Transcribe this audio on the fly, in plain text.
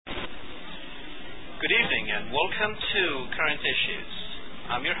Good evening and welcome to Current Issues.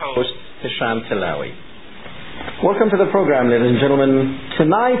 I'm your host, Hisham Tilawi. Welcome to the program, ladies and gentlemen.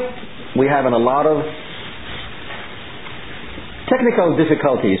 Tonight we have a lot of technical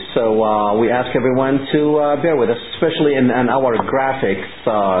difficulties, so we ask everyone to bear with us, especially in our graphics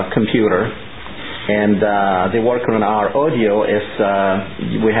computer. And they work on our audio. If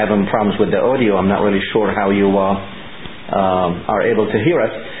we have problems with the audio, I'm not really sure how you are able to hear us.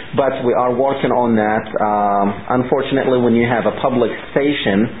 But we are working on that. Unfortunately, when you have a public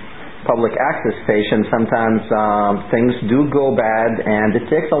access station, sometimes things do go bad, and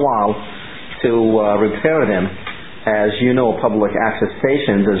it takes a while to repair them. As you know, public access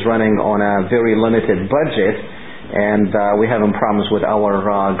stations is running on a very limited budget, and we're having problems with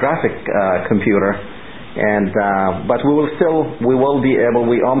our graphic computer. But we will be able.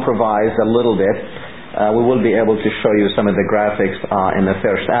 We improvise a little bit. We will be able to show you some of the graphics in the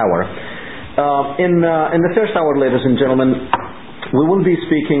first hour. In the first hour, ladies and gentlemen, we will be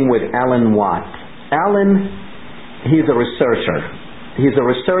speaking with Alan Watt. Alan, he's a researcher. He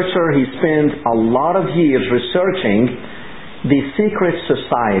spent a lot of years researching the secret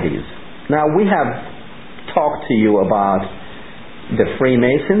societies. Now, we have talked to you about the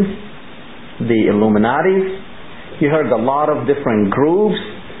Freemasons, the Illuminati. You heard a lot of different groups.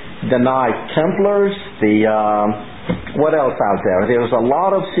 The Knight Templars, what else out there? There's a lot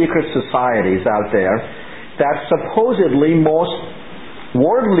of secret societies out there that supposedly most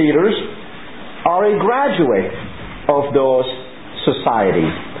world leaders are a graduate of those societies.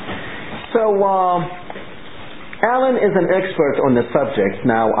 So, Alan is an expert on the subject.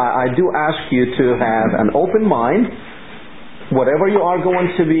 Now, I do ask you to have an open mind. Whatever you are going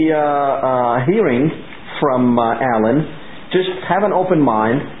to be hearing from Alan, just have an open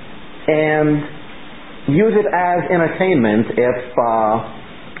mind and use it as entertainment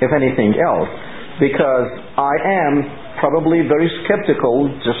if anything else, because I am probably very skeptical,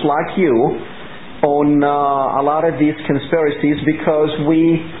 just like you, on a lot of these conspiracies, because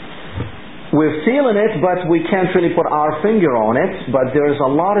we're feeling it, but we can't really put our finger on it. But there's a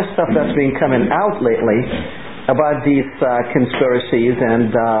lot of stuff that's been coming out lately about these conspiracies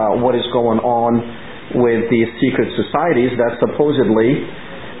and what is going on with these secret societies that supposedly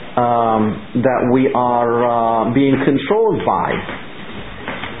that we are being controlled by.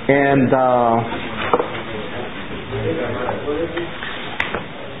 And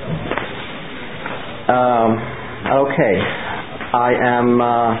okay, I am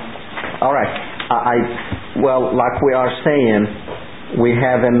all right. Well, like we are saying, we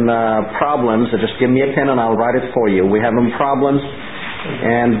having problems. Just give me a pen and I'll write it for you. We having problems,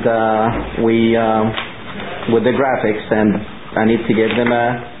 and we with the graphics, and I need to give them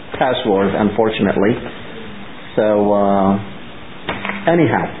a password, unfortunately. So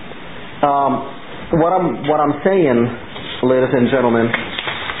anyhow, what I'm saying, ladies and gentlemen,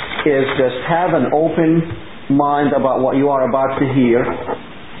 is just have an open mind about what you are about to hear.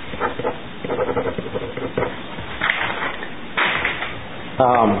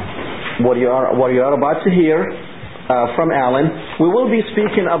 What you are about to hear from Alan. We will be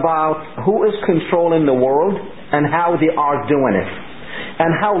speaking about who is controlling the world and how they are doing it.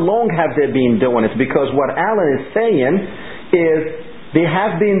 And how long have they been doing it? Because what Alan is saying is they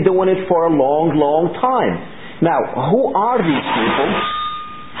have been doing it for a long, long time. Now, who are these people?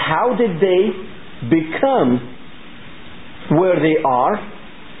 How did they become where they are?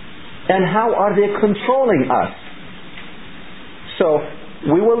 And how are they controlling us? So,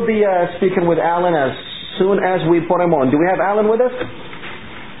 we will be speaking with Alan as soon as we put him on. Do we have Alan with us?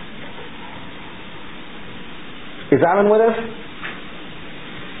 Is Alan with us?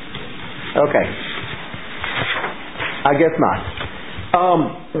 Okay. I guess not.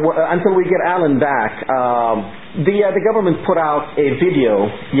 Until we get Alan back, the government put out a video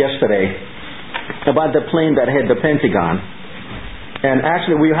yesterday about the plane that hit the Pentagon. And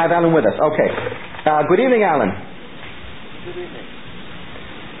actually, we have Alan with us. Okay. Good evening, Alan. Good evening.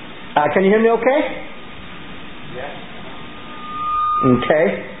 Can you hear me okay? Yes.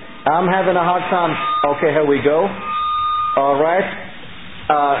 Okay. I'm having a hard time. Okay, here we go. All right.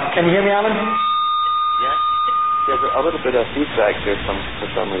 Can you hear me, Alan? Yes. There's a little bit of feedback here for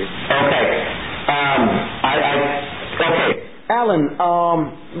some reason. Okay. Okay. Alan,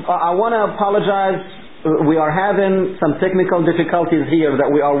 I want to apologize. We are having some technical difficulties here that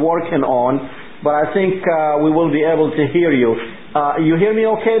we are working on, but I think we will be able to hear you. You hear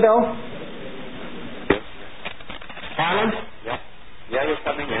me okay, though? Alan? Yeah. Yeah, you're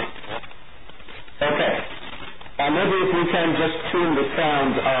coming in. Yeah. Okay. Maybe if we can just tune the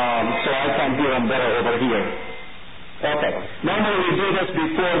sound so I can hear him better over here. Okay. Normally we do this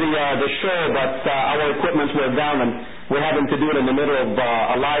before the show, but our equipment were down and we're having to do it in the middle of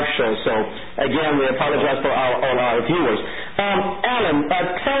a live show. So again, we apologize for all our viewers. Alan,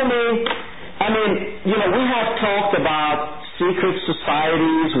 tell me, I mean, we have talked about secret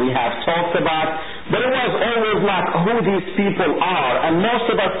societies, we have talked about, but it was always like who these people are, and most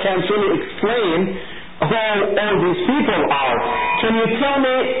of us can't really explain who all these people are. Can you tell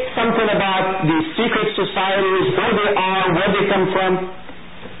me something about these secret societies, who they are, where they come from?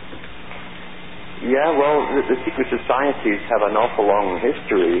 Yeah, well, the secret societies have an awful long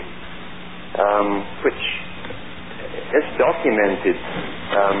history, which is documented.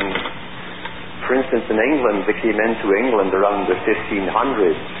 For instance, in England, they came into England around the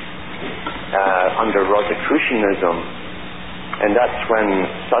 1500s under Rosicrucianism, and that's when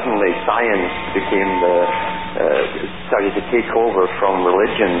suddenly science started to take over from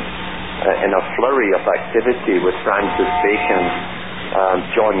religion in a flurry of activity with Francis Bacon,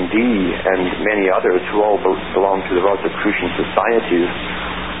 John Dee, and many others who all belonged to the Rosicrucian societies.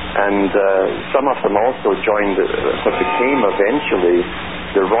 And some of them also joined what became eventually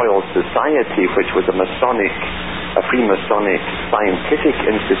the Royal Society, which was a Freemasonic scientific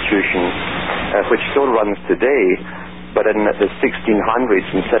institution, which still runs today. But in the 1600s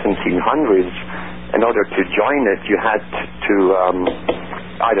and 1700s, in order to join it, you had to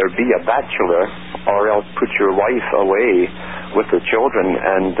either be a bachelor or else put your wife away with the children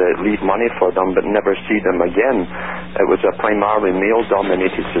and leave money for them but never see them again. It was a primarily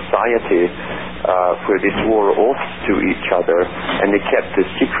male-dominated society where they swore oaths to each other, and they kept the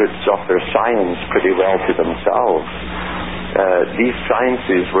secrets of their science pretty well to themselves. These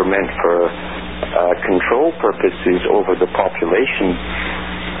sciences were meant for control purposes over the population.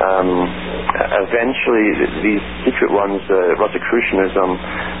 Eventually, these secret ones, Rosicrucianism,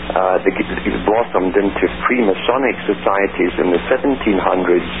 they blossomed into Freemasonic societies in the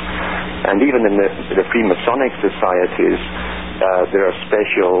 1700s, and even in the Freemasonic societies, there are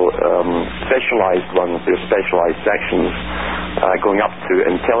specialized ones, there are specialized sections going up to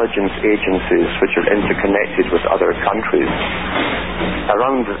intelligence agencies which are interconnected with other countries.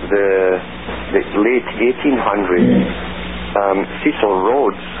 Around the late 1800s, Cecil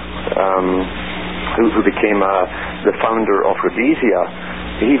Rhodes, who became the founder of Rhodesia,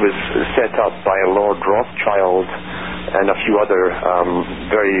 he was set up by Lord Rothschild and a few other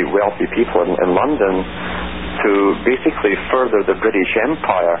very wealthy people in London to basically further the British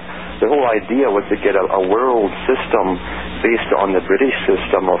Empire. The whole idea was to get a world system based on the British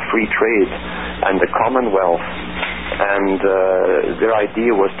system of free trade and the Commonwealth. And their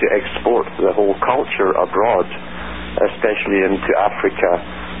idea was to export the whole culture abroad, especially into Africa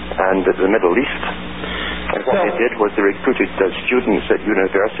and the Middle East. And what they did was they recruited students at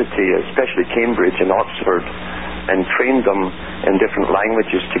university, especially Cambridge and Oxford, and trained them in different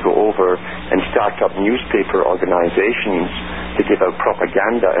languages to go over and start up newspaper organizations to give out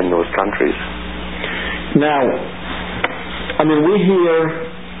propaganda in those countries. Now, I mean, we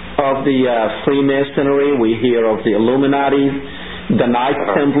hear of the Freemasonry, we hear of the Illuminati, the Knights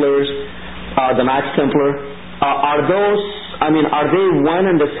Templars, the Knights Templar. Are those, I mean, are they one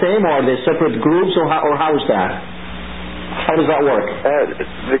and the same, or are they separate groups, or how is that? How does that work?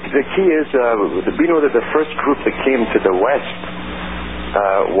 The key is, we know that the first group that came to the West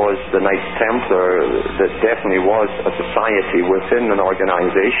was the Knights Templar. That definitely was a society within an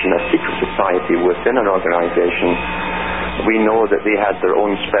organization, a secret society within an organization. We know that they had their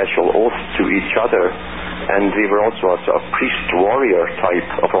own special oaths to each other, and they were also a sort of priest-warrior type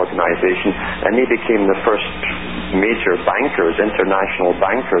of organization, and they became the first major bankers, international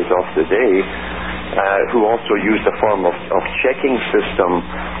bankers of the day, who also used a form of checking system,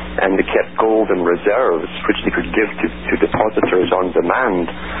 and they kept gold in reserves which they could give to depositors on demand.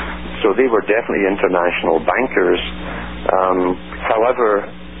 So they were definitely international bankers.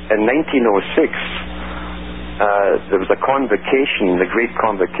 However, in 1906 there was a convocation, the Great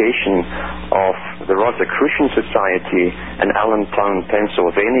Convocation of the Rosicrucian Society in Allentown,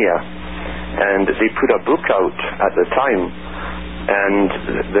 Pennsylvania, and they put a book out at the time, and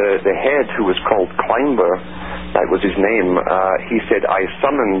the head, who was called Climber, that was his name, he said, I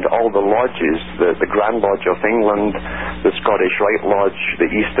summoned all the lodges, the Grand Lodge of England, the Scottish Rite Lodge, the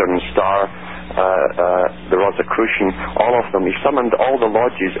Eastern Star, the Rosicrucian, all of them. He summoned all the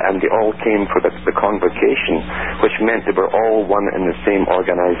lodges, and they all came for the convocation, which meant they were all one and the same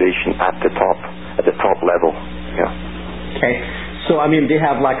organization at the top level. Yeah. Okay. So I mean, they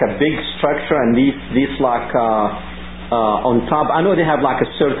have like a big structure, and these like on top. I know they have like a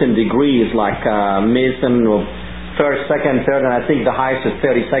certain degrees, like Mason or first, second, third, and I think the highest is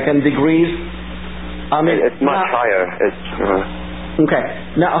 32nd degrees. I mean, it's much higher. Okay.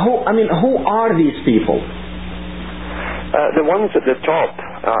 Now, who are these people? The ones at the top,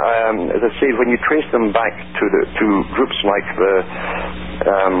 as I say, when you trace them back to groups like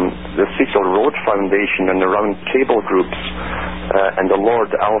the Cecil Rhodes Foundation and the Round Table groups, and the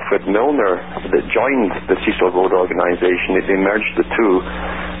Lord Alfred Milner that joined the Cecil Rhodes organization, they merged the two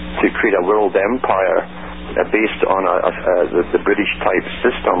to create a world empire based on the British type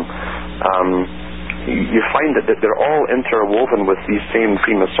system. You find that they're all interwoven with these same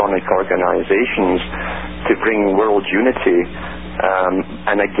Freemasonic organizations to bring world unity,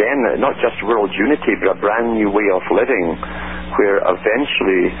 and again, not just world unity, but a brand new way of living, where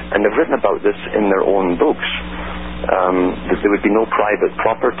eventually, and they've written about this in their own books, that there would be no private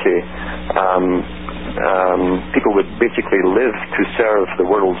property. People would basically live to serve the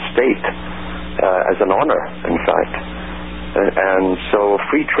world state as an honor, in fact. And so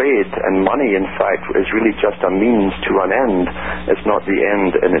free trade and money, in fact, is really just a means to an end. It's not the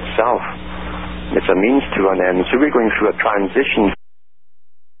end in itself. It's a means to an end. So we're going through a transition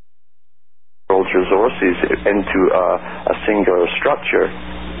from world resources into a singular structure.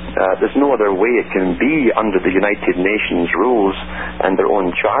 There's no other way it can be under the United Nations rules and their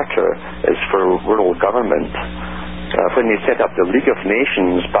own charter is for world government. When they set up the League of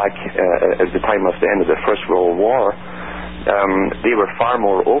Nations back at the time of the end of the First World War, they were far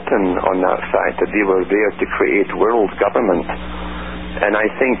more open on that fact that they were there to create world government. And I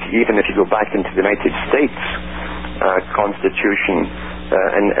think even if you go back into the United States Constitution,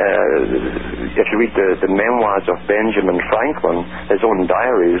 and if you read the memoirs of Benjamin Franklin, his own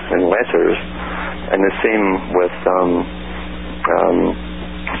diaries and letters, and the same with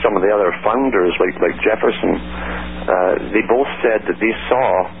some of the other founders like Jefferson, they both said that they saw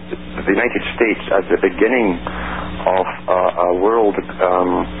the United States as the beginning of a world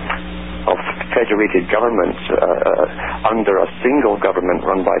of federated governments under a single government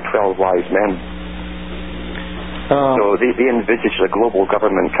run by 12 wise men. So they envisaged a global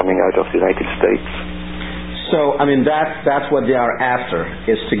government coming out of the United States. So, that's what they are after,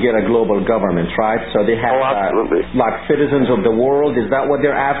 is to get a global government, right? So they have absolutely. Like citizens of the world. Is that what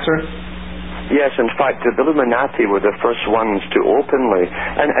they're after? Yes, in fact, the Illuminati were the first ones to openly,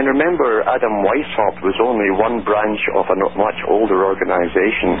 and remember, Adam Weishaupt was only one branch of a much older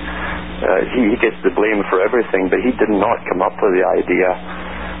organization. He gets the blame for everything, but he did not come up with the idea.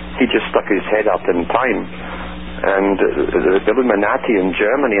 He just stuck his head up in time. And the Illuminati in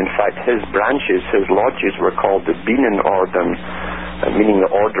Germany, in fact, his branches, his lodges were called the Bienenorden, meaning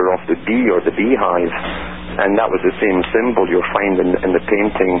the order of the bee or the beehive. And that was the same symbol you'll find in the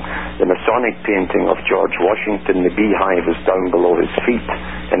painting, the Masonic painting of George Washington. The beehive is down below his feet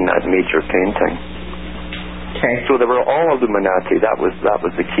in that major painting. Okay. So they were all Illuminati. That was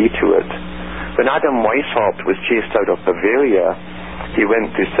the key to it. When Adam Weishaupt was chased out of Bavaria, he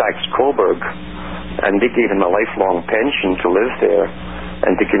went to Saxe-Coburg, and they gave him a lifelong pension to live there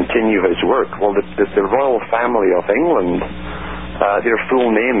and to continue his work. Well, the royal family of England, their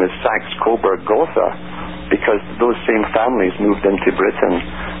full name is Saxe-Coburg-Gotha, because those same families moved into Britain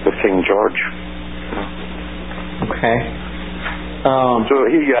with King George. Okay. So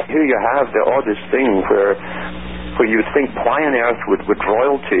here you have the oddest thing where you think planet Earth with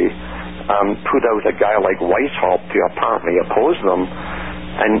royalty put out a guy like Weishaupt to apparently oppose them.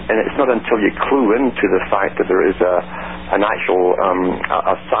 And it's not until you clue into the fact that there is an actual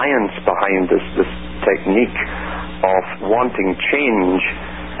a science behind this technique of wanting change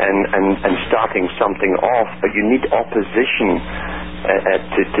and starting something off, but you need opposition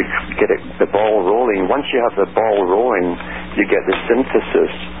to get the ball rolling. Once you have the ball rolling, you get the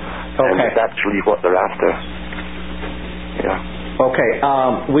synthesis, and that's really what they're after. Yeah. Okay,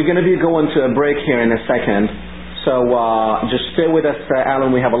 we're going to be going to a break here in a second. So just stay with us,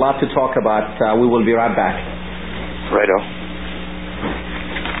 Alan. We have a lot to talk about. We will be right back. Righto.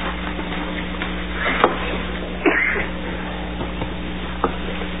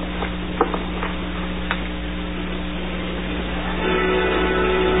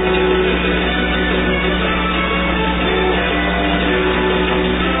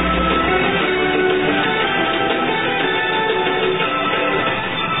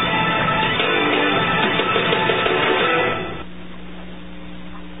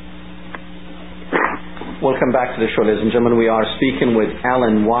 Welcome back to the show, ladies and gentlemen. We are speaking with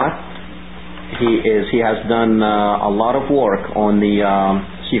Alan Watt. He has done a lot of work on the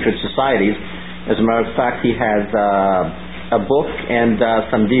secret societies. As a matter of fact, he has a book and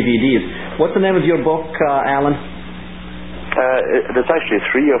some DVDs. What's the name of your book, Alan? There's actually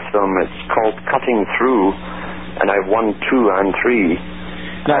 3 of them. It's called Cutting Through, and I've 1, 2, and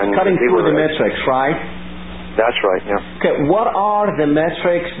 3. That's cutting through the matrix, right? That's right, yeah. Okay, what are the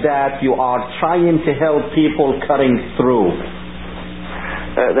metrics that you are trying to help people cutting through?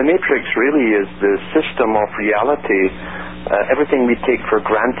 The matrix really is the system of reality. Everything we take for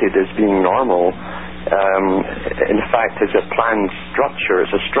granted as being normal, in fact, is a planned structure.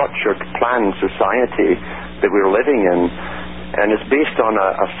 It's a structured, planned society that we're living in. And it's based on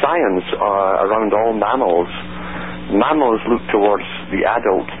a science around all mammals. Mammals look towards the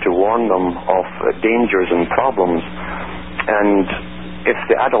adult to warn them of dangers and problems. And if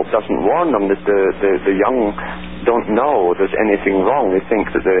the adult doesn't warn them, that the young don't know there's anything wrong. They think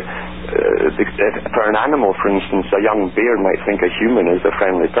that for an animal, for instance, a young bear might think a human is a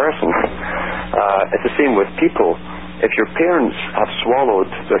friendly person. It's the same with people. If your parents have swallowed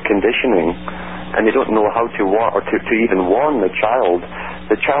their conditioning and they don't know how to warn or to even warn the child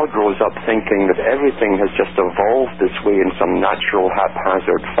grows up thinking that everything has just evolved this way in some natural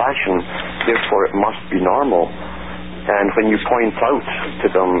haphazard fashion, therefore it must be normal. And when you point out to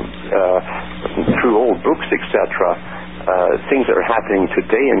them through old books, etc., things that are happening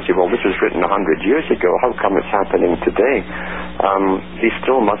today and say, well, this was written 100 years ago, how come it's happening today? They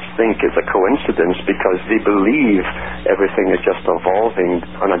still must think it's a coincidence because they believe everything is just evolving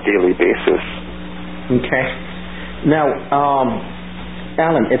on a daily basis. Okay. Now,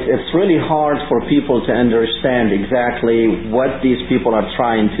 Alan, it's really hard for people to understand exactly what these people are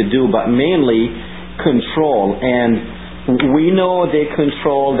trying to do, but mainly control. And we know they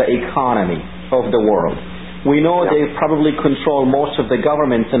control the economy of the world. We know they probably control most of the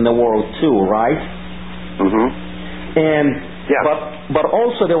governments in the world too, right? Mm-hmm. And but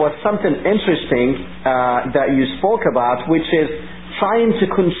also there was something interesting that you spoke about, which is trying to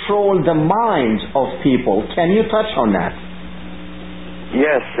control the minds of people. Can you touch on that?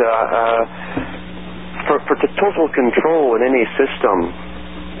 Yes. For total control in any system,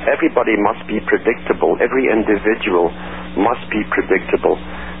 everybody must be predictable. Every individual must be predictable.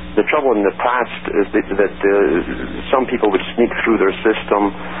 The trouble in the past is that some people would sneak through their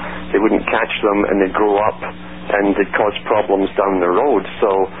system, they wouldn't catch them, and they'd grow up and they'd cause problems down the road.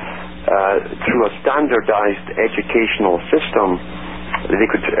 So through a standardized educational system, they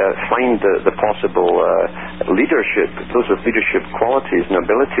could find the possible leadership, those with leadership qualities and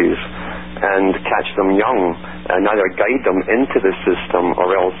abilities, and catch them young and either guide them into the system,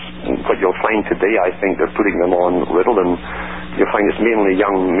 or else what you'll find today, I think they're putting them on Ritalin. You'll find it's mainly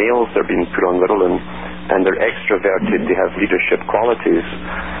young males that are being put on Ritalin, and they're extroverted, they have leadership qualities.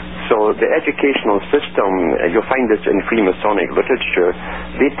 So the educational system, you'll find this in Freemasonic literature,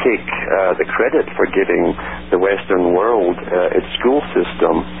 they take the credit for giving the Western world its school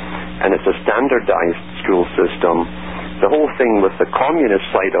system, and it's a standardized school system. The whole thing with the communist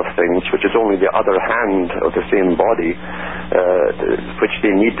side of things, which is only the other hand of the same body, which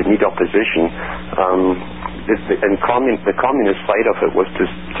they need opposition, the communist side of it was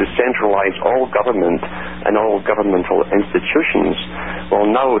to centralize all government and all governmental institutions. Well,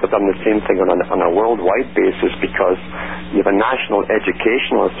 now they've done the same thing on a worldwide basis, because you have a National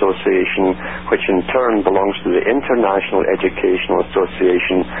Educational Association, which in turn belongs to the International Educational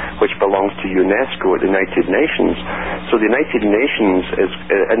Association, which belongs to UNESCO, the United Nations. So the United Nations is,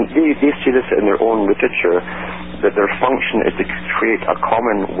 and they see this in their own literature, that their function is to create a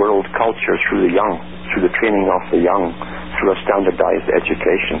common world culture through the young, through the training of the young, through a standardized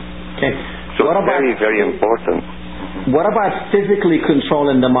education. Okay. So it's very, very important. What about physically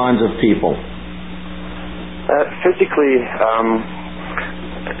controlling the minds of people? Physically,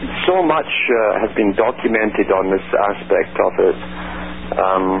 so much has been documented on this aspect of it.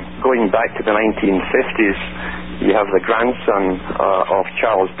 Going back to the 1950s, you have the grandson of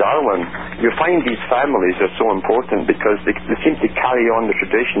Charles Darwin. You find these families are so important because they seem to carry on the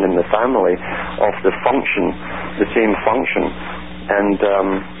tradition in the family of the function, the same function. And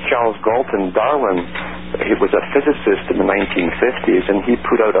Charles Galton Darwin, he was a physicist in the 1950s, and he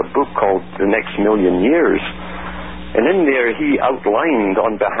put out a book called The Next Million Years. And in there he outlined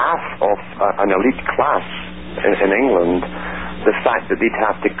on behalf of an elite class in England the fact that they'd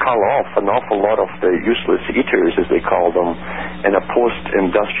have to cull off an awful lot of the useless eaters, as they call them, in a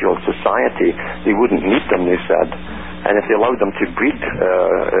post-industrial society. They wouldn't need them, they said. And if they allowed them to breed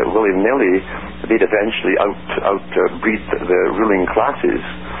willy-nilly, they'd eventually outbreed the ruling classes.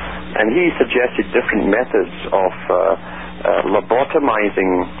 And he suggested different methods of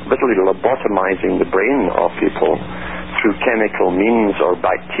literally lobotomizing the brain of people through chemical means or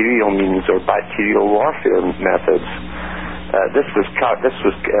bacterial means or bacterial warfare methods. This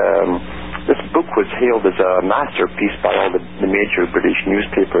book was hailed as a masterpiece by all the major British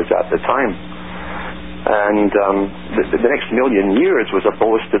newspapers at the time. And the next million years was a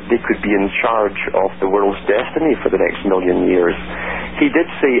boast that they could be in charge of the world's destiny for the next million years. He did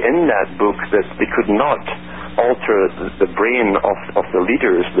say in that book that they could not alter the brain of the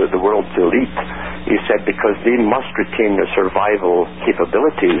leaders, the world's elite. He said because they must retain their survival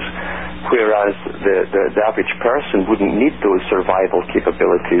capabilities, whereas the average person wouldn't need those survival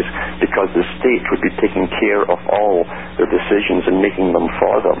capabilities because the state would be taking care of all their decisions and making them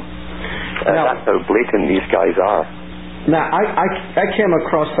for them. That's how blatant these guys are. Now, I came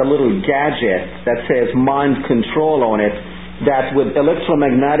across a little gadget that says mind control on it, that with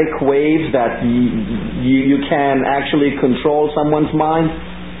electromagnetic waves that you can actually control someone's mind?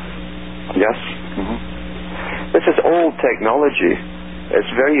 Yes. Mm-hmm. This is old technology.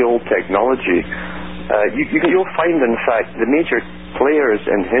 It's very old technology. You'll find, in fact, the major players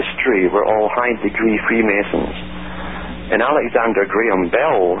in history were all high-degree Freemasons. And Alexander Graham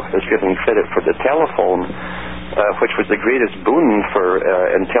Bell is given credit for the telephone, which was the greatest boon for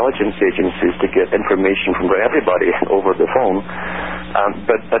intelligence agencies to get information from everybody over the phone.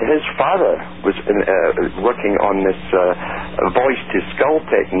 But his father was working on this voice-to-skull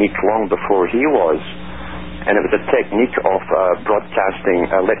technique long before he was. And it was a technique of broadcasting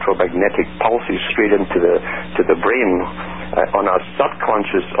electromagnetic pulses straight into the brain. On a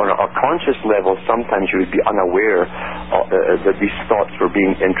subconscious, on a conscious level, sometimes you would be unaware that these thoughts were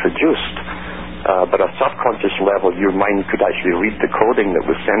being introduced. But at a subconscious level, your mind could actually read the coding that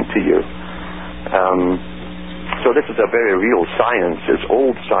was sent to you. So this is a very real science. It's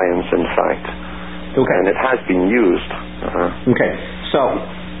old science, in fact. Okay. And it has been used. Okay.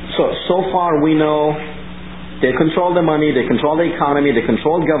 So far we know they control the money, they control the economy, they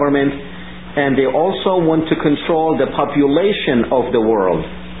control government, and they also want to control the population of the world.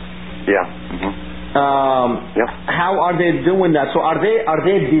 Yeah. Mm-hmm. How are they doing that? So are they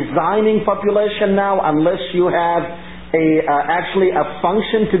designing population now? Unless you have actually a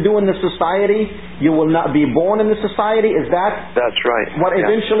function to do in the society, you will not be born in the society. Is that? That's right. What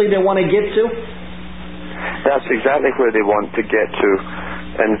eventually they want to get to? That's exactly where they want to get to,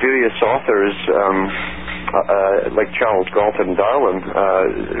 and various authors. Like Charles Galton Darwin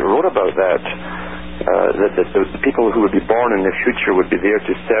wrote about that. That the people who would be born in the future would be there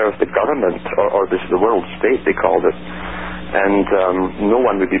to serve the government or the world state, they called it. And no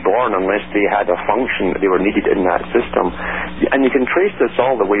one would be born unless they had a function that they were needed in that system. And you can trace this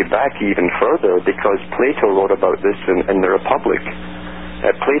all the way back even further, because Plato wrote about this in the Republic.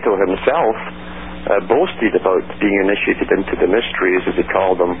 Plato himself boasted about being initiated into the mysteries, as he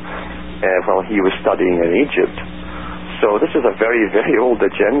called them, while he was studying in Egypt. So this is a very, very old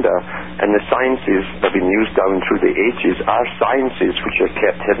agenda, and the sciences that have been used down through the ages are sciences which are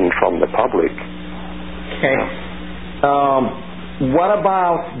kept hidden from the public. Okay. What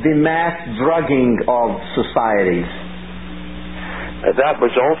about the mass drugging of societies? That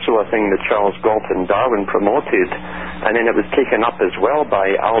was also a thing that Charles Galton Darwin promoted, and then it was taken up as well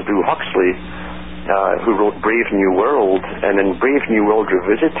by Aldous Huxley, who wrote Brave New World. And in Brave New World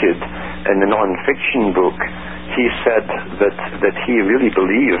Revisited, in the non-fiction book, he said that he really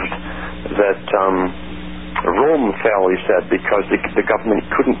believed that Rome fell, he said, because the government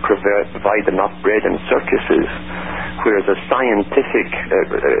couldn't provide enough bread in circuses, whereas a scientific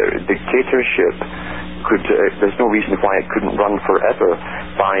dictatorship there's no reason why it couldn't run forever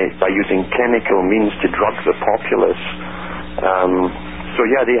by using chemical means to drug the populace. So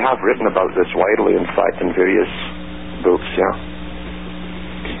yeah, they have written about this widely, in fact, in various books, yeah.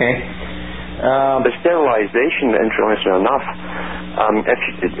 Okay. The sterilization, interestingly enough,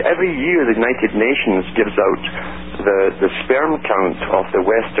 every year the United Nations gives out the sperm count of the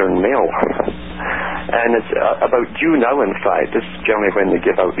Western male. And it's about due now, in fact. This is generally when they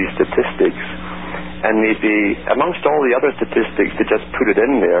give out these statistics. And amongst all the other statistics, they just put it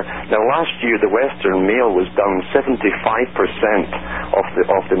in there. Now, last year, the Western male was down 75% of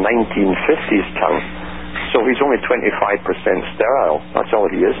the 1950s count. So he's only 25% sterile. That's all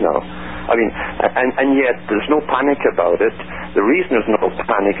he is now. I mean, and yet there's no panic about it. The reason there's no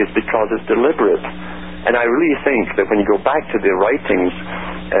panic is because it's deliberate. And I really think that when you go back to the writings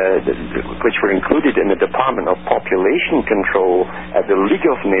which were included in the Department of Population Control at the League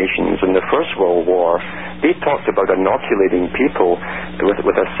of Nations in the First World War, they talked about inoculating people with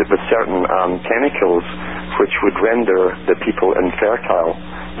certain chemicals which would render the people infertile.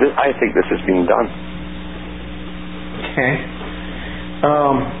 I think this has been done. Okay.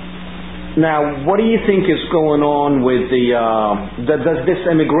 Now, what do you think is going on with does this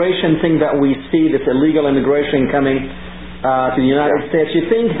immigration thing that we see, this illegal immigration coming to the United States, you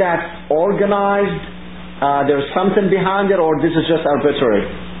think that's organized? There's something behind it, or this is just arbitrary?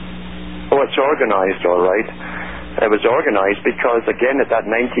 Oh, it's organized, all right. It was organized because, again, at that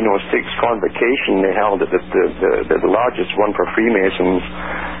 1906 convocation they held at the largest one for Freemasons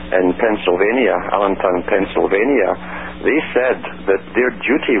in Pennsylvania, Allentown, Pennsylvania, they said that their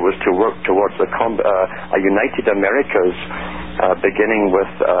duty was to work towards a United Americas, beginning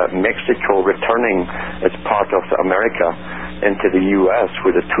with Mexico returning as part of America into the U.S.,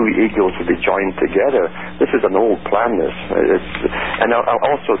 where the two eagles would be joined together. This is an old plan, this. And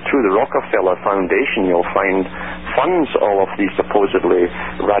also through the Rockefeller Foundation, you'll find funds all of these supposedly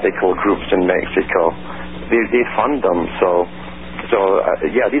radical groups in Mexico. They fund them, so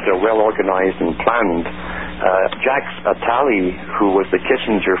these are well organized and planned. Jacques Attali, who was the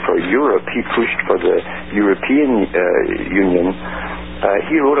Kissinger for Europe, he pushed for the European Union.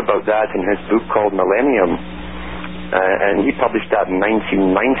 He wrote about that in his book called Millennium. And he published that in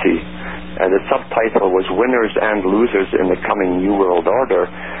 1990. The subtitle was Winners and Losers in the Coming New World Order.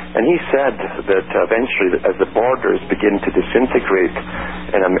 And he said that eventually, as the borders begin to disintegrate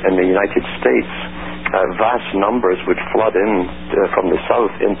in the United States, vast numbers would flood in from the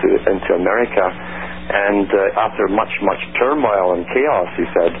south into America. And after much turmoil and chaos, he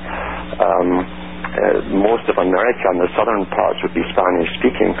said, most of America and the southern parts would be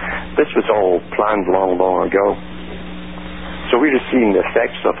Spanish-speaking. This was all planned long ago. So we're just seeing the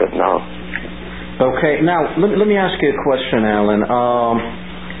effects of it now. Okay, now let me ask you a question, Alan.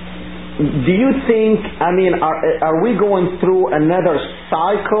 Do you think, are we going through another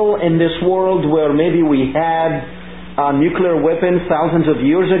cycle in this world where maybe we had nuclear weapons thousands of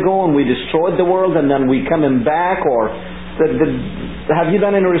years ago and we destroyed the world and then we coming back? Or have you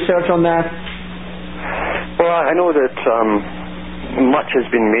done any research on that? Well, I know that much has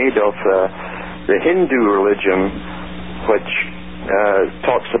been made of the Hindu religion, which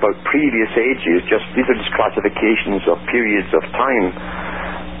talks about previous ages. These are just classifications of periods of time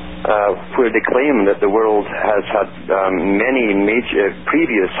where they claim that the world has had many major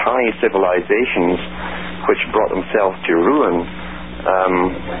previous high civilizations which brought themselves to ruin.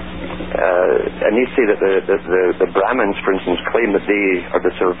 And they say that the Brahmins, for instance, claim that they are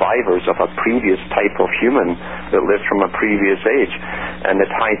the survivors of a previous type of human that lived from a previous age, and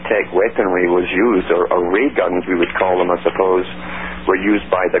that high-tech weaponry was used, or ray guns, we would call them, I suppose, were used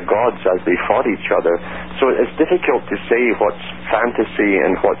by the gods as they fought each other. So it's difficult to say what's fantasy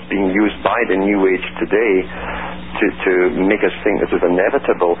and what's being used by the New Age today to make us think this is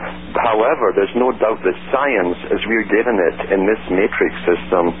inevitable. However, there's no doubt that science, as we're given it in this matrix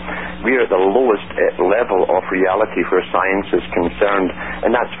system, we're at the lowest level of reality where science is concerned,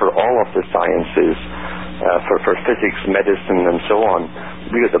 and that's for all of the sciences, for physics, medicine, and so on.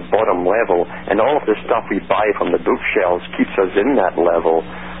 We're at the bottom level, and all of the stuff we buy from the bookshelves keeps us in that level.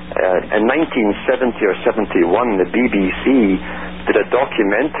 In 1970 or 71, the BBC did a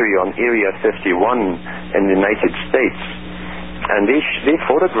documentary on Area 51 in the United States, and they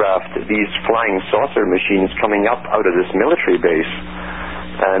photographed these flying saucer machines coming up out of this military base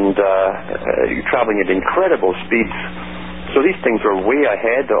and traveling at incredible speeds. So these things are way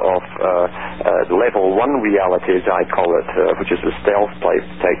ahead of level 1 reality, as I call it, which is the stealth type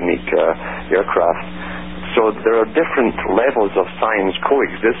technique aircraft. So there are different levels of science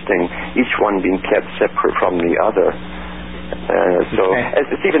coexisting, each one being kept separate from the other.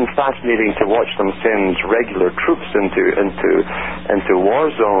 It's even fascinating to watch them send regular troops into war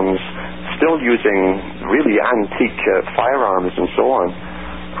zones, still using really antique firearms and so on,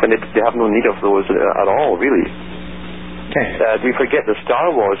 when they have no need of those at all, really. Okay. We forget the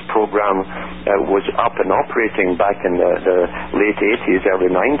Star Wars program was up and operating back in the late 80s,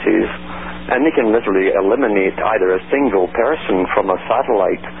 early 90s, and they can literally eliminate either a single person from a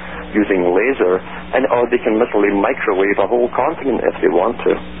satellite using laser, or they can literally microwave a whole continent if they want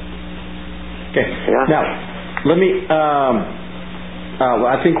to. Okay. Yeah. Now, let me.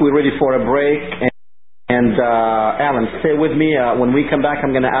 I think we're ready for a break. And Alan, stay with me. When we come back,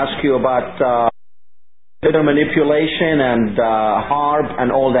 I'm going to ask you about computer manipulation and HARP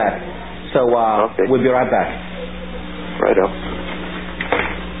and all that. So okay. We'll be right back. Right up.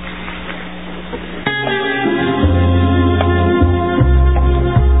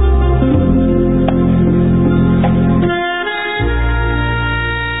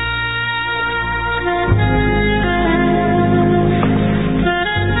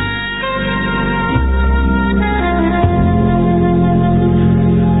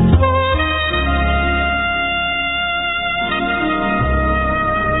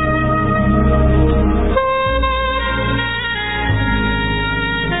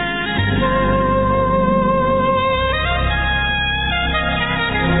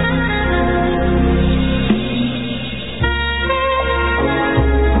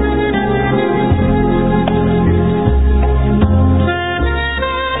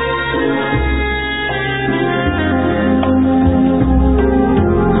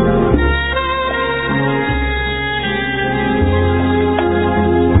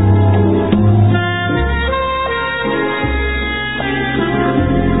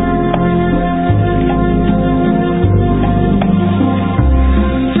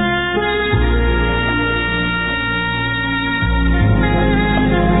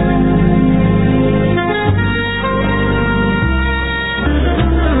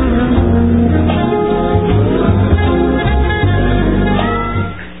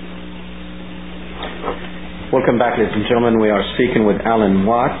 Welcome back, ladies and gentlemen. We are speaking with Alan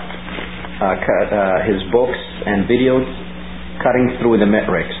Watts, his books and videos, Cutting Through the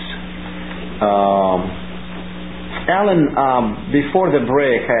Matrix. Alan, before the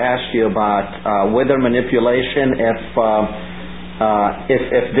break, I asked you about weather manipulation,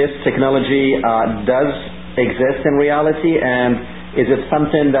 if this technology does exist in reality, and is it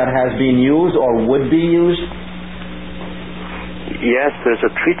something that has been used or would be used? Yes, there's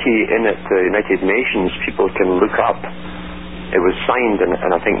a treaty in it, the United Nations, people can look up. It was signed in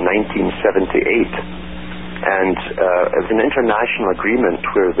I think, 1978. And it was an international agreement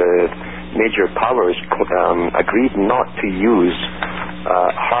where the major powers agreed not to use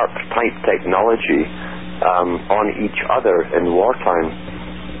HAARP-type technology on each other in wartime.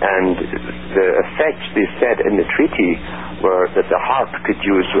 And the effects they said in the treaty were that the HAARP could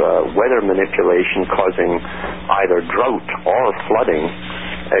use weather manipulation causing either drought or flooding.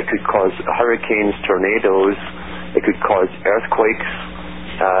 It could cause hurricanes, tornadoes. It could cause earthquakes.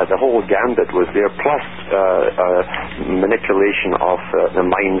 The whole gambit was there, plus manipulation of the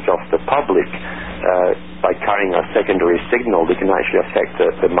minds of the public by carrying a secondary signal. They can actually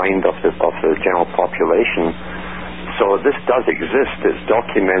affect the mind of the general population. So this does exist. It's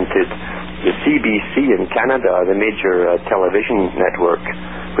documented. The CBC in Canada, the major television network,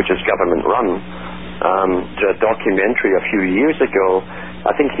 which is government-run, did a documentary a few years ago.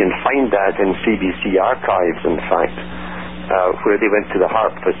 I think you can find that in CBC archives, in fact, where they went to the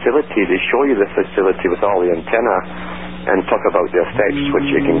HAARP facility. They show you the facility with all the antenna and talk about the effects which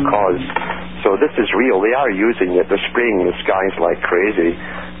it can cause. So this is real. They are using it. They're spraying the skies like crazy.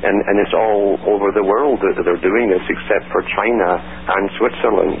 And it's all over the world that they're doing this, except for China and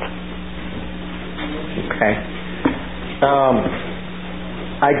Switzerland. Okay.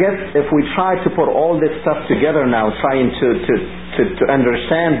 I guess if we try to put all this stuff together now, trying to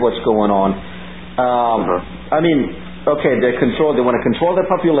understand what's going on, I mean, okay, they want to control the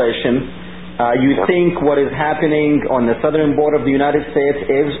population. You think what is happening on the southern border of the United States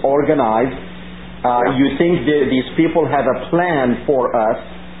is organized. You think these people have a plan for us,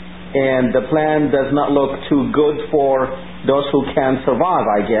 and the plan does not look too good for those who can survive,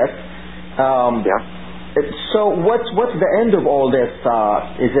 I guess. So what's the end of all this?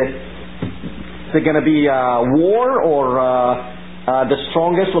 Is it going to be war, or the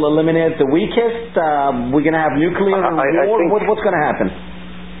strongest will eliminate the weakest? We're going to have nuclear war? What's going to happen?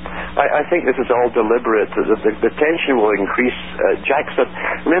 I think this is all deliberate. The tension will increase.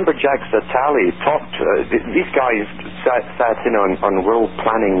 Remember Jack Satali talked. These guys sat in on world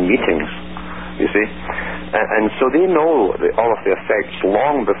planning meetings, you see, and so they know all of the effects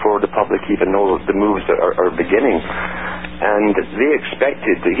long before the public even know the moves that are beginning. And they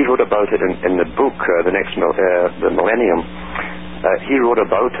expected. He wrote about it in the book, the Millennium. He wrote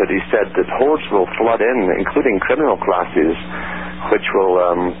about it. He said that hordes will flood in, including criminal classes, which will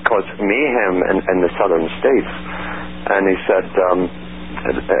cause mayhem in the southern states. And he said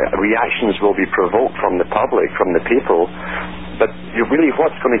reactions will be provoked from the public, from the people. But really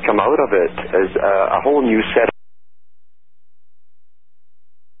what's going to come out of it is a whole new set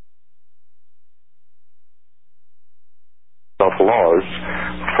of laws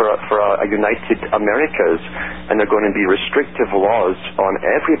for a united Americas, and they're going to be restrictive laws on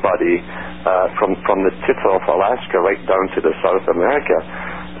everybody from the tip of Alaska right down to the South America.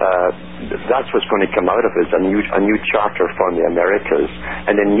 That's what's going to come out of it, is a new charter for the Americas,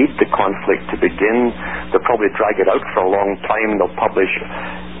 and they need the conflict to begin. They'll probably drag it out for a long time. They'll publish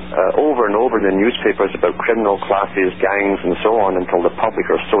over and over in the newspapers about criminal classes, gangs, and so on, until the public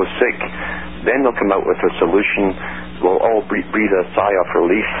are so sick. Then they'll come out with a solution. We'll all breathe a sigh of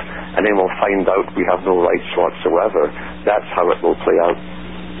relief, and then we'll find out we have no rights whatsoever. That's how it will play out.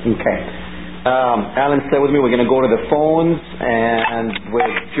 Okay. Alan, stay with me. We're going to go to the phones, and with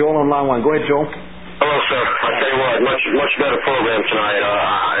Joel on line one. Go ahead, Joel. Hello, sir. I'll tell you what, much better program tonight.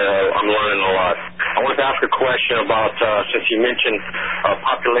 I'm learning a lot. I wanted to ask a question about, since you mentioned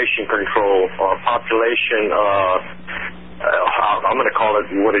population control, or population, I'm going to call it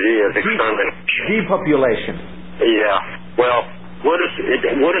what it is, extermination. Depopulation. Yeah. Well, what is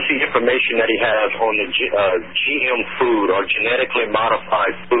the information that he has on the GM food, or genetically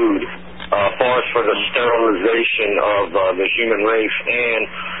modified food, as far as for the sterilization of the human race? And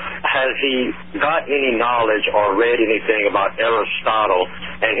has he got any knowledge or read anything about Aristotle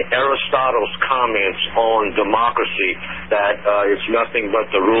and Aristotle's comments on democracy, that it's nothing but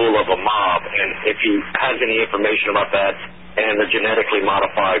the rule of a mob? And if he has any information about that, and the genetically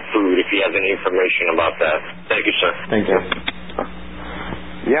modified food, if he has any information about that. Thank you, sir. Thank you.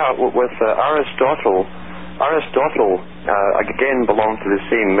 Yeah, with Aristotle again belonged to the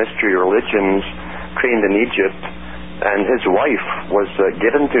same mystery religions trained in Egypt, and his wife was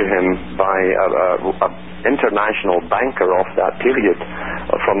given to him by an international banker of that period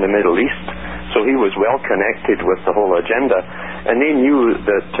from the Middle East. So he was well connected with the whole agenda, and they knew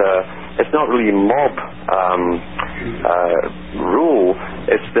that it's not really mob rule,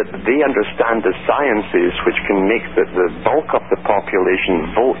 it's that they understand the sciences which can make the bulk of the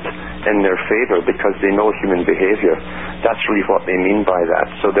population vote in their favor because they know human behavior. That's really what they mean by that.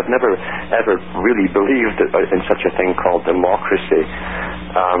 So they've never ever really believed in such a thing called democracy.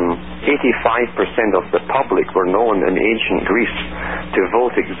 85% of the public were known in ancient Greece to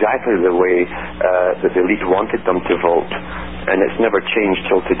vote exactly the way that the elite wanted them to vote, and it's never changed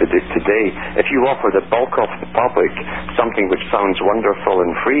till today. If you offer the bulk of the public something which sounds wonderful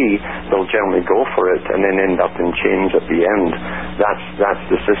and free, they'll generally go for it and then end up in chains at the end. That's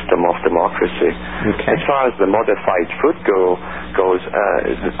the system of democracy. Okay. As far as the modified food goes,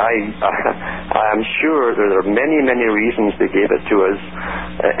 I am sure there are many reasons they gave it to us.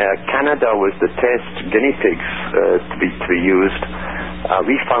 Canada was the test guinea pigs to be used.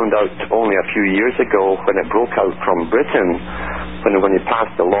 We found out only a few years ago when it broke out from Britain, when they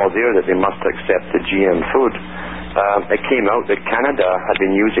passed the law there that they must accept the GM food. It came out that Canada had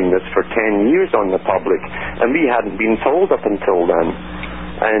been using this for 10 years on the public, and we hadn't been told up until then.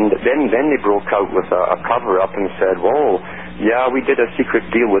 And then they broke out with a cover-up and said, "Whoa, yeah, we did a secret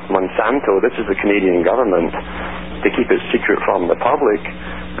deal with Monsanto. This is the Canadian government, to keep it secret from the public."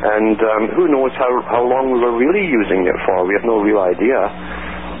 And who knows how long we were really using it for. We have no real idea.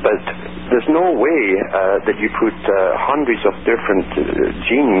 But there's no way that you put hundreds of different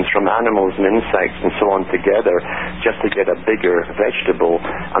genes from animals and insects and so on together just to get a bigger vegetable.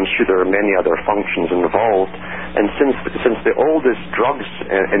 I'm sure there are many other functions involved. And since the oldest drugs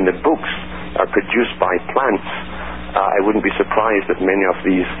in the books are produced by plants, I wouldn't be surprised that many of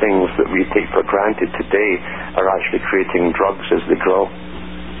these things that we take for granted today are actually creating drugs as they grow.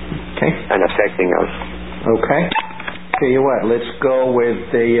 Okay. And affecting us. Okay. Tell you what, let's go with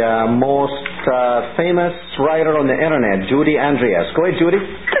the most famous writer on the internet, Judy Andreas. Go ahead, Judy.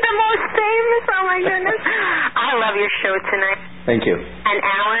 The most famous? Oh my goodness. I love your show tonight. Thank you. And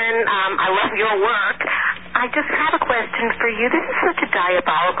Alan, I love your work. I just have a question for you. This is such a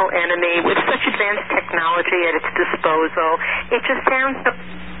diabolical enemy with such advanced technology at its disposal. It just sounds so...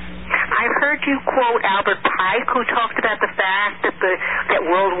 I've heard you quote Albert Pike, who talked about the fact that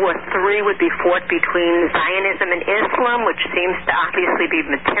World War III would be fought between Zionism and Islam, which seems to obviously be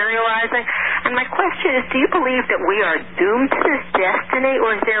materializing. And my question is, do you believe that we are doomed to this destiny,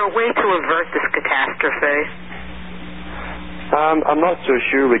 or is there a way to avert this catastrophe? I'm not so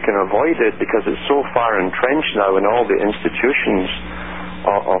sure we can avoid it because it's so far entrenched now in all the institutions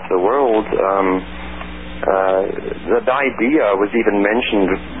of the world. The idea was even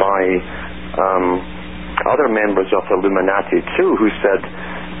mentioned by other members of Illuminati too, who said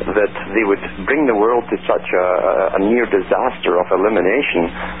that they would bring the world to such a near disaster of elimination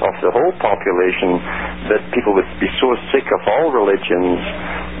of the whole population that people would be so sick of all religions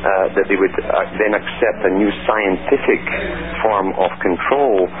that they would then accept a new scientific form of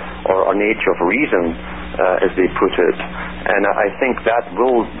control, or an age of reason, as they put it. And I think that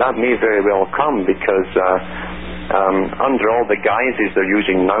may very well come because under all the guises they're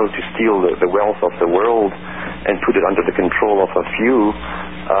using now to steal the wealth of the world and put it under the control of a few,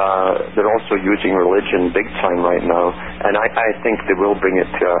 they're also using religion big time right now. And I think they will bring it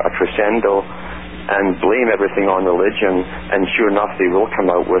to a crescendo and blame everything on religion, and sure enough they will come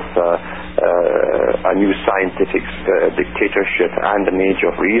out with a new scientific dictatorship and an age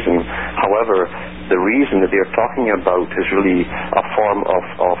of reason. However, the reason that they're talking about is really a form of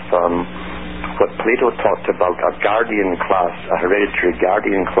what Plato talked about, a guardian class, a hereditary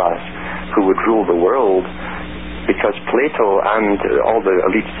guardian class who would rule the world, because Plato and all the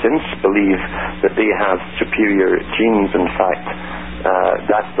elite since believe that they have superior genes. In fact,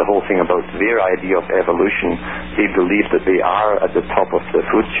 that's the whole thing about their idea of evolution. They believe that they are at the top of the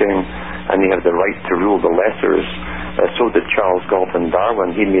food chain and they have the right to rule the lessers. So did Charles Galton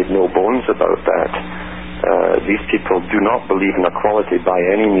Darwin. He made no bones about that. These people do not believe in equality by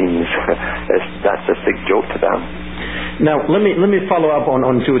any means. That's a sick joke to them. Now, let me follow up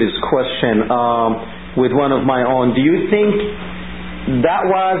on Judy's question with one of my own. Do you think that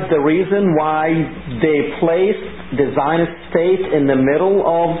was the reason why they placed the Zionist state in the middle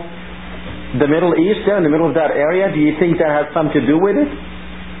of the Middle East, there in the middle of that area? Do you think that has something to do with it?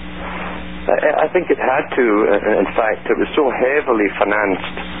 I think it had to. In fact, it was so heavily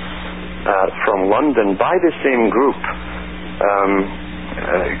financed from London by the same group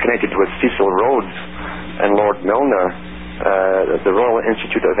connected with Cecil Rhodes and Lord Milner, the Royal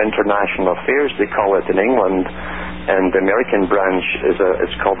Institute of International Affairs, they call it in England, and the American branch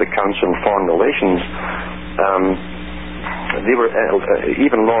is called the Council on Foreign Relations. They were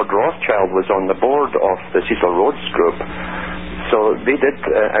even Lord Rothschild was on the board of the Cecil Rhodes Group. So they did,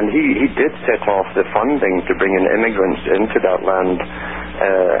 and he did set off the funding to bring in immigrants into that land.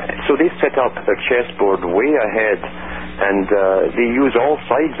 So they set up their chessboard way ahead, and they use all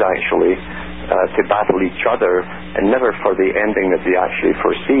sides actually to battle each other, and never for the ending that they actually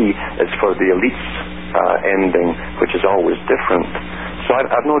foresee. It's for the elites' ending, which is always different. So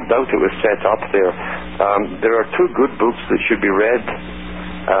I've no doubt it was set up there. There are two good books that should be read.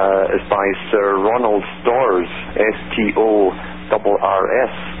 It's by Sir Ronald Storrs,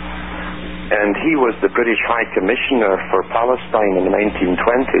 S-T-O-R-R-S, and he was the British High Commissioner for Palestine in the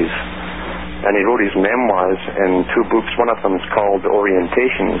 1920s, and he wrote his memoirs in two books. One of them is called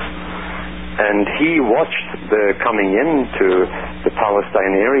Orientations, and he watched the coming into the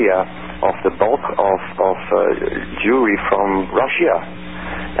Palestine area of the bulk of Jewry from Russia.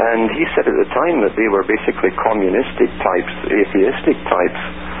 And he said at the time that they were basically communistic types, atheistic types.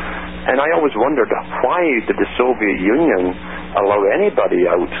 And I always wondered, why did the Soviet Union allow anybody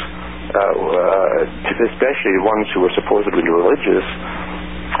out, especially ones who were supposedly religious,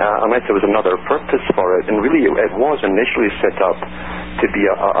 unless there was another purpose for it. And really it was initially set up to be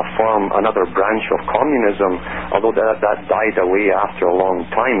another branch of communism, although that died away after a long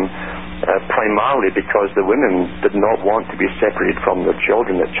time, primarily because the women did not want to be separated from their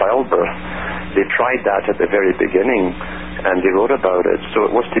children at childbirth. They tried that at the very beginning, and they wrote about it. So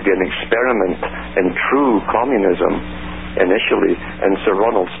it was to be an experiment in true communism initially, and Sir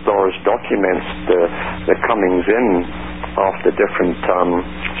Ronald Storrs documents the comings in of the different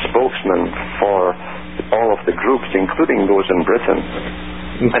spokesmen for all of the groups, including those in Britain.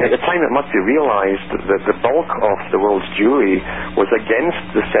 Okay. And at the time it must be realized that the bulk of the world's Jewry was against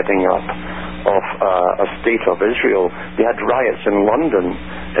the setting up of a state of Israel. They had riots in London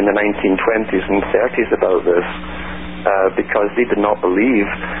in the 1920s and 30s about this, because they did not believe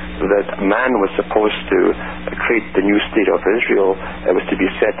that man was supposed to create the new state of Israel. It was to be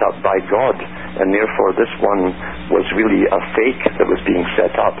set up by God, and therefore this one was really a fake that was being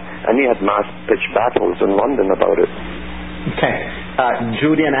set up. And they had mass pitched battles in London about it. Okay.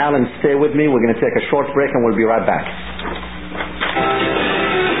 Judy and Alan, stay with me. We're going to take a short break and we'll be right back.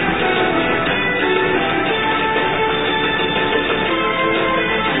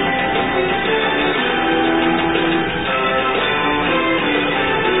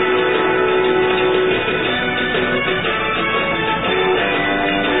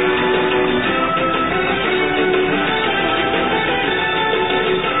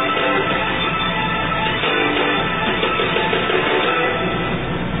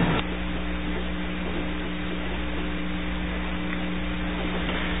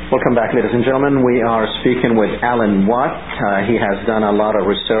 Welcome back, ladies and gentlemen. We are speaking with Alan Watt. He has done a lot of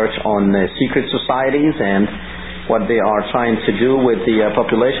research on secret societies and what they are trying to do with the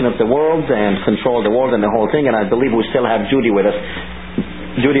population of the world and control the world and the whole thing. And I believe we still have Judy with us.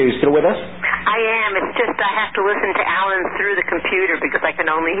 Judy, are you still with us? I am. It's just I have to listen to Alan through the computer because I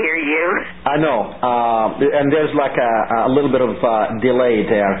can only hear you. I know. And there's like a little bit of delay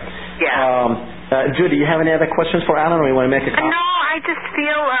there. Yeah. Judy, you have any other questions for Alan, or you want to make a comment? No, I just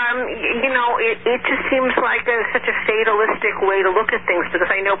feel, it just seems like there's such a fatalistic way to look at things,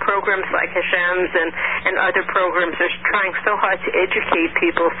 because I know programs like Hashem's and other programs are trying so hard to educate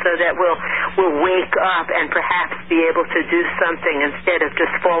people so that we'll wake up and perhaps be able to do something instead of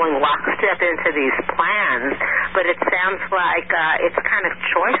just falling lockstep into these plans. But it sounds like it's kind of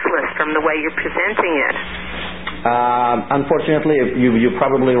choiceless from the way you're presenting it. Unfortunately, you're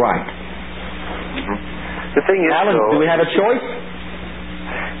probably right. The thing is, Alan, do we have a choice?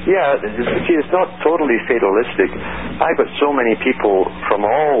 Yeah, see, it's not totally fatalistic. I've got so many people from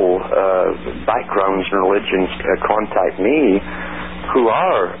all backgrounds and religions contact me who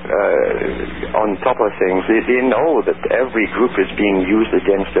are on top of things. They know that every group is being used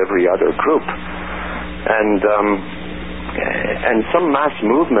against every other group. And some mass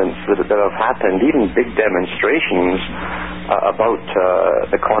movements that have happened, even big demonstrations about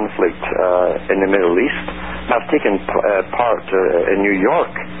the conflict in the Middle East, have taken part in New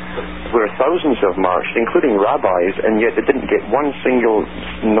York, where thousands have marched, including rabbis, and yet they didn't get one single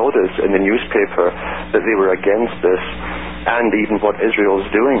notice in the newspaper that they were against this, and even what Israel's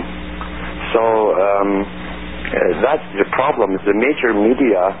doing. So that's the problem. The major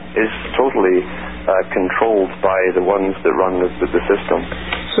media is totally controlled by the ones that run the system.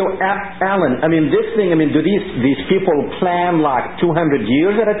 So, Alan, do these people plan like 200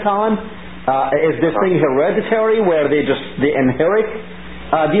 years at a time? Is this thing hereditary, where they inherit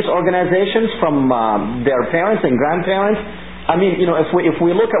these organizations from their parents and grandparents? I mean, if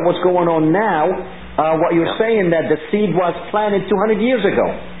we look at what's going on now, what you're saying that the seed was planted 200 years ago,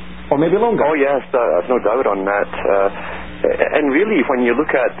 or maybe longer. Oh yes, I've no doubt on that. And really, when you look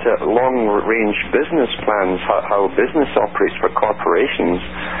at long-range business plans, how business operates for corporations,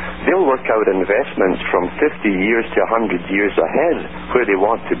 they'll work out investments from 50 years to 100 years ahead where they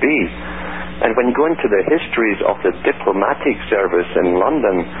want to be. And when you go into the histories of the diplomatic service in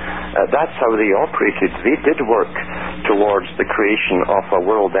London, that's how they operated. They did work towards the creation of a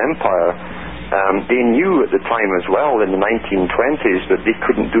world empire. They knew at the time as well, in the 1920s, that they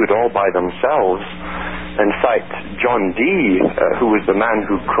couldn't do it all by themselves. In fact, John Dee, who was the man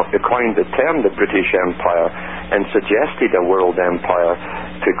who coined the term the British Empire and suggested a world empire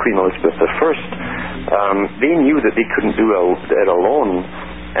to Queen Elizabeth I, they knew that they couldn't do it alone.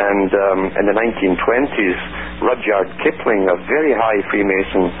 And in the 1920s, Rudyard Kipling, a very high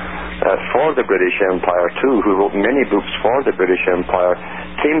Freemason for the British Empire too, who wrote many books for the British Empire,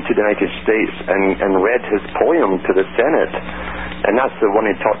 came to the United States and read his poem to the Senate. And that's the one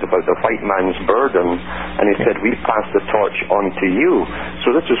he talked about, the white man's burden. And he said, we pass the torch on to you.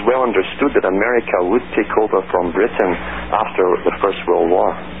 So this was well understood that America would take over from Britain after the First World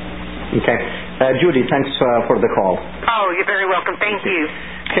War. Okay. Judy, thanks for the call. Oh, you're very welcome. Thank you.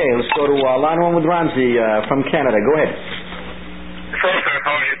 Okay, let's go to line one with Ramsey from Canada. Go ahead. Hello, sir.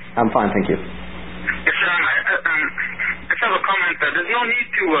 How are you? I'm fine, thank you. Yes, sir. I just have a comment. There's no need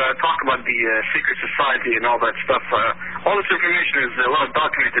to talk about the secret society and all that stuff. All this information is well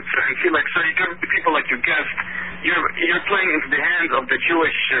documented, sir. And feel like, sir, you give people like your guest, you're playing into the hands of the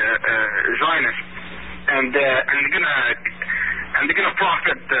Jewish Zionists, and they're gonna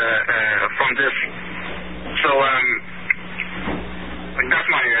profit from this. So that's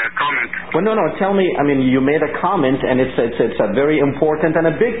my comment. Well, no. Tell me. I mean, you made a comment, and it's a very important and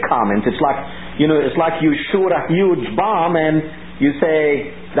a big comment. It's like it's like you shoot a huge bomb, and you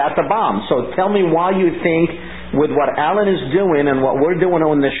say that's a bomb. So tell me why you think, with what Alan is doing and what we're doing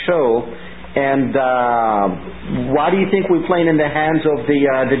on the show, and why do you think we're playing in the hands of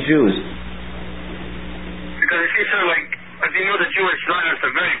the Jews? Because you see, sir, like, as you know, the Jewish Zionists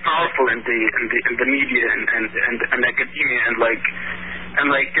are very powerful in the media and academia, and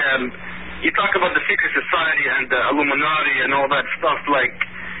you talk about the secret society and the Illuminati and all that stuff. Like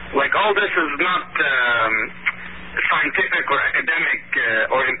all this is not scientific or academic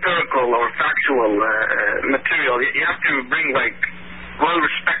or empirical or factual material. You have to bring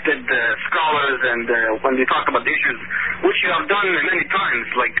well-respected scholars, and when you talk about the issues, which you have done many times,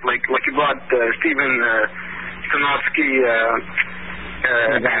 like you brought Stephen Stanowski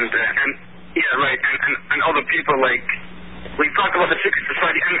and other people, like we talk about the secret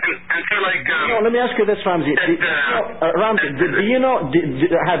society and so let me ask you this, Ramsey. Ramsey, do you know?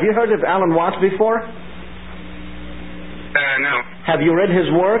 Have you heard of Alan Watts before? No. Have you read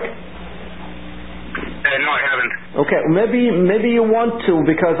his work? No, I haven't. Okay, maybe you want to,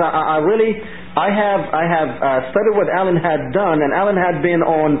 because I have studied what Alan had done, and Alan had been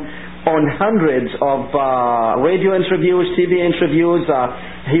on hundreds of radio interviews, TV interviews.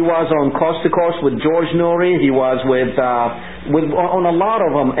 He was on Coast to Coast with George Noory. He was on a lot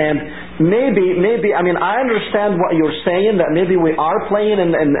of them. And maybe I mean, I understand what you're saying, that maybe we are playing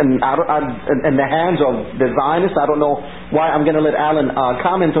in the hands of the Zionists. I don't know why. I'm going to let Alan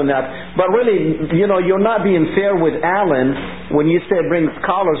comment on that. But really, you're not being fair with Alan when you say bring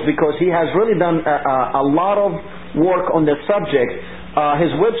scholars, because he has really done a lot of work on the subject. His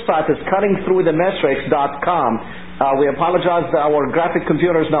website is cuttingthroughthematrix.com. We apologize that our graphic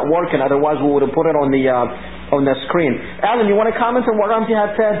computer is not working. Otherwise, we would have put it on the screen. Alan, you want to comment on what Ramsey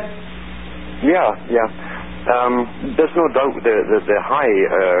had said? Yeah. There's no doubt the high.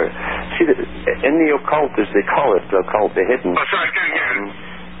 See, in the occult, as they call it, the occult, the hidden. Oh, sorry, I can't hear him.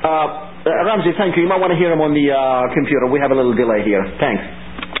 Ramsey, thank you. You might want to hear him on the computer. We have a little delay here. Thanks.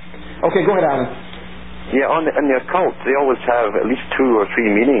 Okay, go ahead, Alan. Yeah, in the occult, they always have at least 2 or 3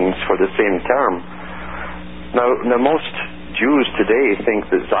 meanings for the same term. Now most Jews today think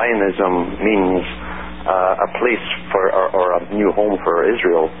that Zionism means a place for or a new home for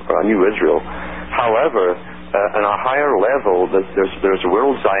Israel, or a new Israel. However, on a higher level, there's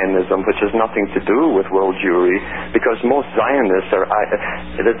world Zionism, which has nothing to do with world Jewry, because most Zionists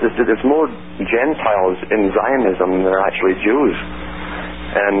there's more Gentiles in Zionism than there are actually Jews.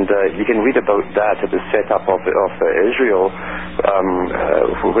 And you can read about that at the setup of Israel,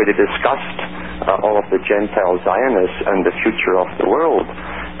 where they discussed all of the Gentile Zionists and the future of the world.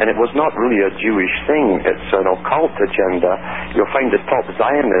 And it was not really a Jewish thing. It's an occult agenda. You'll find the top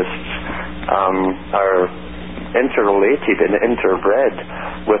Zionists are interrelated and interbred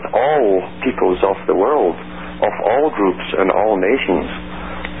with all peoples of the world, of all groups and all nations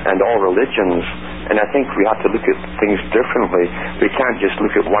and all religions. And I think we have to look at things differently. We can't just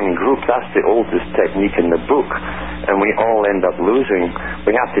look at one group. That's the oldest technique in the book, and we all end up losing.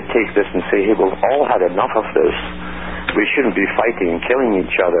 We have to take this and say, hey, we've all had enough of this. We shouldn't be fighting and killing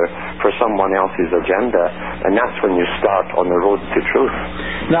each other for someone else's agenda. And that's when you start on the road to truth.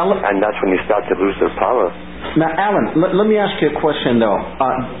 And that's when you start to lose their power. Now, Alan, let me ask you a question, though.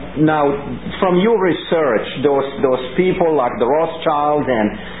 Now, from your research, those people like the Rothschilds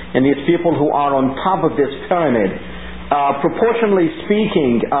and these people who are on top of this pyramid, proportionally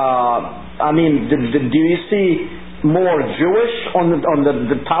speaking, I mean, do you see more Jewish on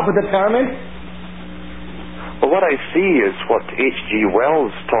the top of the pyramid? Well, what I see is what H.G.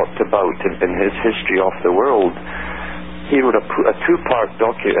 Wells talked about in his History of the World. He wrote a two-part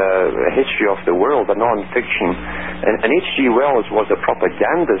history of the world, a non-fiction. And H.G. Wells was a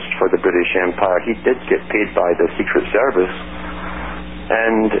propagandist for the British Empire. He did get paid by the Secret Service.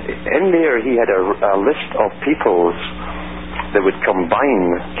 And in there he had a list of peoples that would combine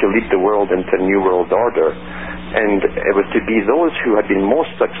to lead the world into a new world order. And it was to be those who had been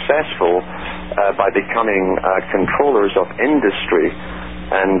most successful by becoming controllers of industry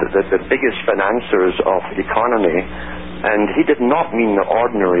and the biggest financiers of economy. And he did not mean the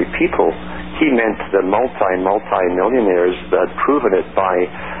ordinary people. He meant the multi-millionaires that had proven it by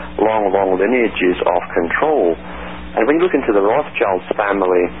long lineages of control. And when you look into the Rothschilds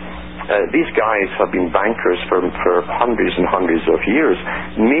family, these guys have been bankers for hundreds and hundreds of years,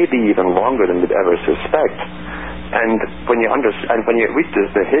 maybe even longer than we'd ever suspect. And when you read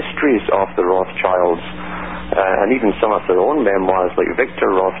the histories of the Rothschilds, and even some of their own memoirs, like Victor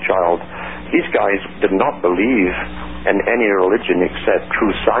Rothschild, these guys did not believe in any religion except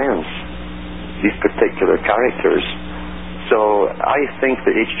true science, these particular characters. So I think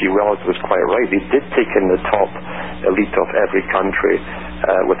that H.G. Wells was quite right. He did take in the top elite of every country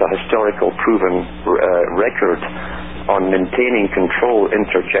with a historical proven record on maintaining control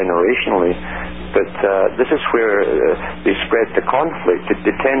intergenerationally. But this is where they spread the conflict.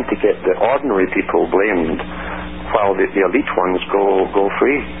 They tend to get the ordinary people blamed while the elite ones go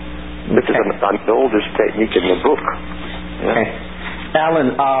free. This is the oldest technique in the book. Yeah. Okay.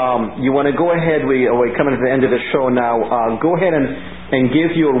 Alan, you want to go ahead? We're coming to the end of the show now. Go ahead and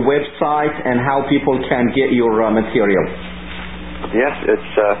give your website and how people can get your material. Yes,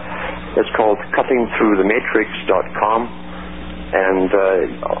 it's called cuttingthroughthematrix.com. And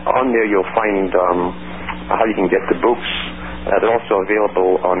on there you'll find how you can get the books. They're also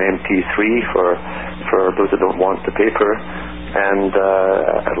available on MP3 for those that don't want the paper. And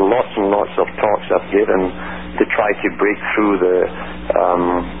lots and lots of talks I've given to try to break through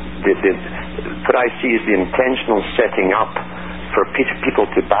what I see as the intentional setting up for people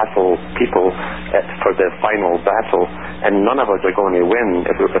to battle people for the final battle, and none of us are going to win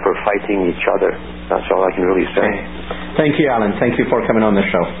if we're fighting each other. That's all I can really say. Thank you, Alan. Thank you for coming on the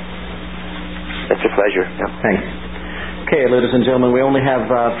show. It's a pleasure. Yeah. Thanks. Okay, ladies and gentlemen, we only have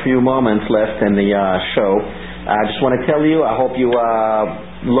a few moments left in the show. I just want to tell you, I hope you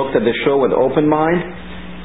looked at the show with open mind.